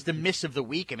think this was the miss of the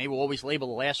week, and maybe we'll always label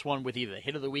the last one with either the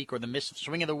hit of the week or the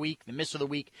swing of the week, the miss of the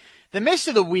week. The miss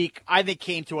of the week, I think,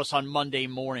 came to us on Monday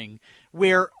morning,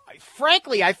 where,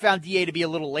 frankly, I found DA to be a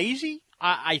little lazy.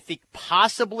 I think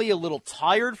possibly a little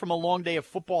tired from a long day of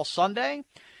football Sunday.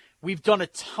 We've done a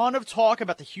ton of talk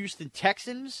about the Houston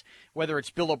Texans, whether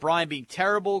it's Bill O'Brien being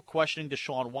terrible, questioning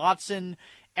Deshaun Watson,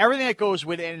 everything that goes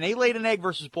with it, and they laid an egg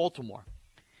versus Baltimore.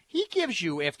 He gives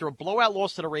you, after a blowout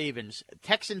loss to the Ravens,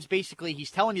 Texans basically,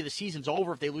 he's telling you the season's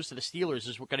over if they lose to the Steelers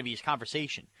is going to be his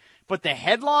conversation. But the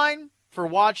headline for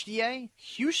Watch DA,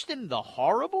 Houston the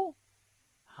Horrible?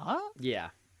 Huh? Yeah.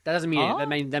 That doesn't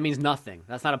mean that means nothing.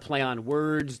 That's not a play on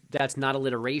words. That's not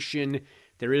alliteration.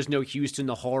 There is no Houston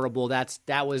the Horrible.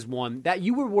 That was one that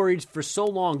you were worried for so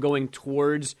long going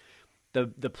towards the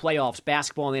playoffs,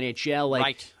 basketball in the NHL. Like,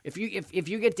 right. If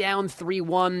you get down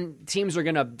 3-1, teams are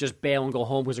gonna just bail and go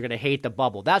home because they're gonna hate the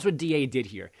bubble. That's what DA did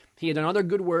here. He had done other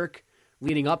good work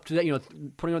leading up to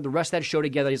that. Putting the rest of that show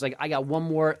together. He's like, I got one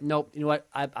more. Nope. You know what?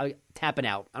 I tapping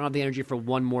out. I don't have the energy for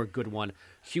one more good one.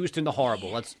 Houston the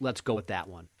Horrible. Let's go with that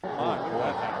one.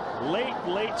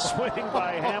 Late swing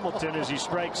by Hamilton as he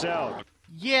strikes out.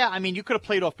 Yeah, I mean, you could have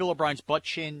played off Bill O'Brien's butt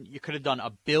chin. You could have done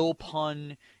a Bill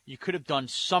pun. You could have done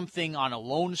something on a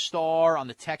Lone Star on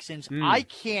the Texans. I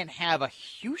can't have a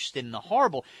Houston the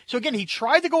Horrible. So, again, he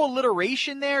tried to go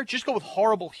alliteration there. Just go with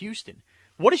Horrible Houston.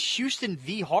 What does Houston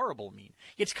the Horrible mean?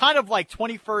 It's kind of like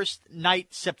 21st Night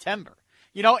September.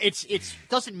 It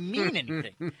doesn't mean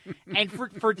anything. And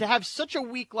for to have such a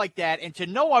week like that and to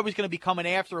know I was going to be coming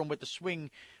after him with a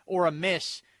swing or a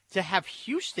miss, to have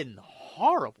Houston the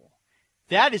Horrible.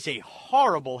 That is a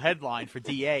horrible headline for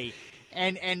DA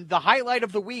and the highlight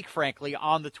of the week, frankly,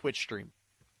 on the Twitch stream.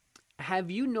 Have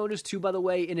you noticed, too, by the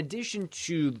way, in addition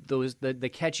to those the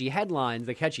catchy headlines,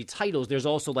 the catchy titles, there's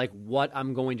also, like, what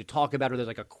I'm going to talk about, or there's,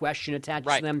 like, a question attached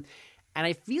to them. And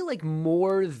I feel like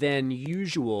more than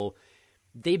usual,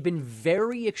 they've been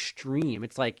very extreme.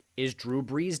 It's like, is Drew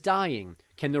Brees dying?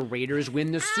 Can the Raiders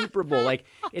win the Super Bowl? Like,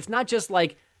 it's not just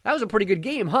like, that was a pretty good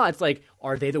game, huh? It's like,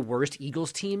 are they the worst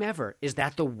Eagles team ever? Is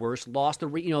that the worst loss? The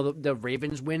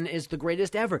Ravens win is the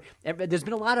greatest ever. There's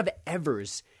been a lot of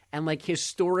evers and like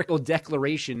historical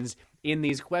declarations in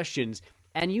these questions.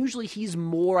 And usually he's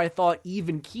more, I thought,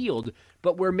 even-keeled.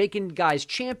 But we're making guys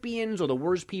champions or the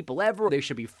worst people ever. They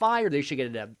should be fired. They should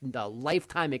get a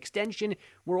lifetime extension.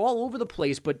 We're all over the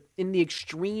place, but in the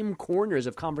extreme corners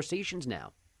of conversations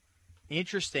now.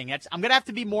 Interesting. I'm going to have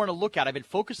to be more on the lookout. I've been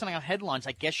focusing on headlines.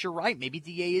 I guess you're right. Maybe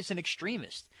DA is an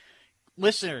extremist.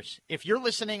 Listeners, if you're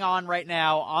listening on right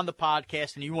now on the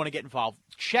podcast and you want to get involved,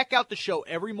 check out the show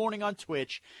every morning on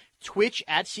Twitch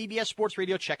at CBS Sports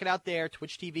Radio. Check it out there,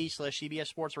 Twitch TV/CBS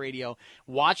Sports Radio.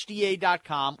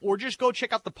 WatchDA.com, or just go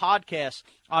check out the podcast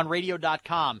on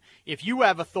radio.com. If you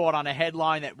have a thought on a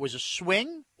headline that was a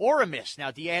swing or a miss.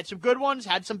 Now, DA had some good ones,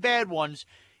 had some bad ones.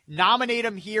 Nominate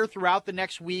them here throughout the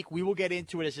next week. We will get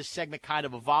into it as this segment kind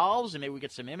of evolves, and maybe we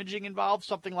get some imaging involved,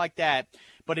 something like that.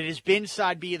 But it has been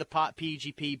Side B of the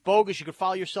PGP. Bogusch, you can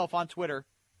follow yourself on Twitter.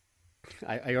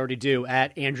 I already do,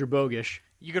 at Andrew Bogusch.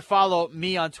 You can follow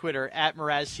me on Twitter, at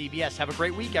MrazCBS. Have a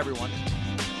great week, everyone.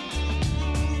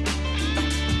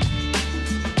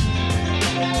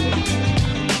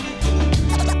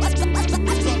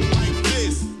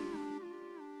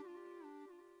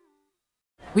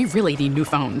 We really need new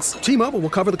phones. T-Mobile will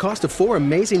cover the cost of 4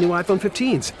 amazing new iPhone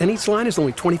 15s, and each line is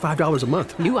only $25 a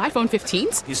month. New iPhone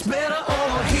 15s? It's better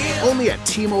over here. Only at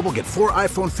T-Mobile, get 4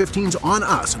 iPhone 15s on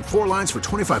us and 4 lines for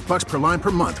 $25 per line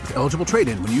per month with eligible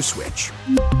trade-in when you switch.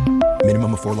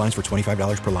 Minimum of 4 lines for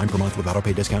 $25 per line per month with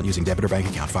autopay discount using debit or bank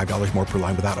account. $5 more per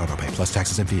line without autopay, plus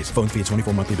taxes and fees. Phone fee at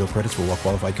 24 monthly bill credits for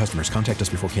well-qualified customers. Contact us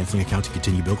before canceling account to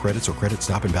continue bill credits or credit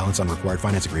stop and balance on required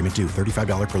finance agreement due.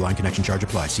 $35 per line connection charge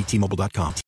applies. See T-Mobile.com.